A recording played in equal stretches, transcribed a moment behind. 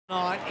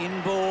Night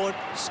inboard,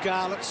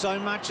 Scarlett so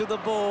much of the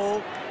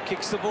ball,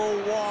 kicks the ball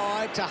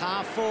wide to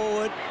half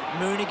forward.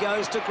 Mooney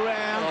goes to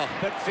ground,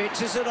 but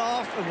fetches it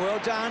off, and well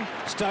done.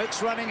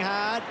 Stokes running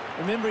hard.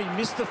 Remember, he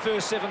missed the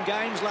first 7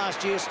 games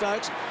last year,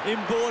 Stokes.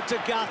 Inboard to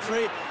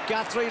Guthrie.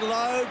 Guthrie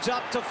loads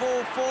up to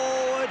full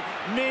forward.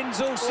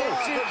 Menzel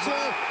sets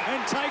himself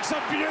and takes a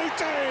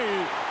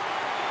beauty.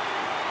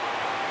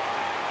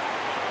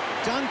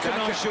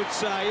 Duncan, I should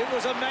say. It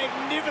was a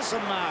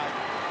magnificent mark.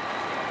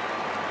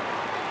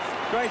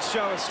 Great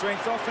show of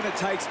strength. Often it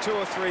takes 2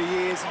 or 3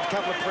 years and a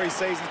couple of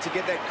pre-seasons to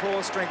get that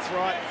core strength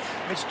right.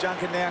 Mitch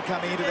Duncan now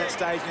coming into that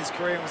stage in his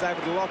career and was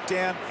able to lock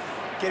down,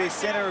 get his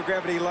centre of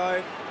gravity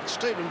low.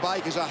 Stephen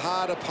Baker's a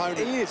hard opponent.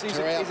 He is. He's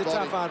a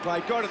tough hard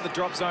play. Got in the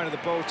drop zone of the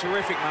ball.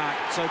 Terrific mark.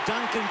 So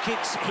Duncan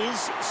kicks his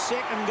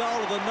second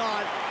goal of the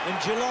night, and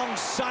Geelong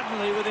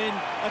suddenly within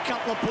a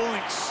couple of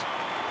points.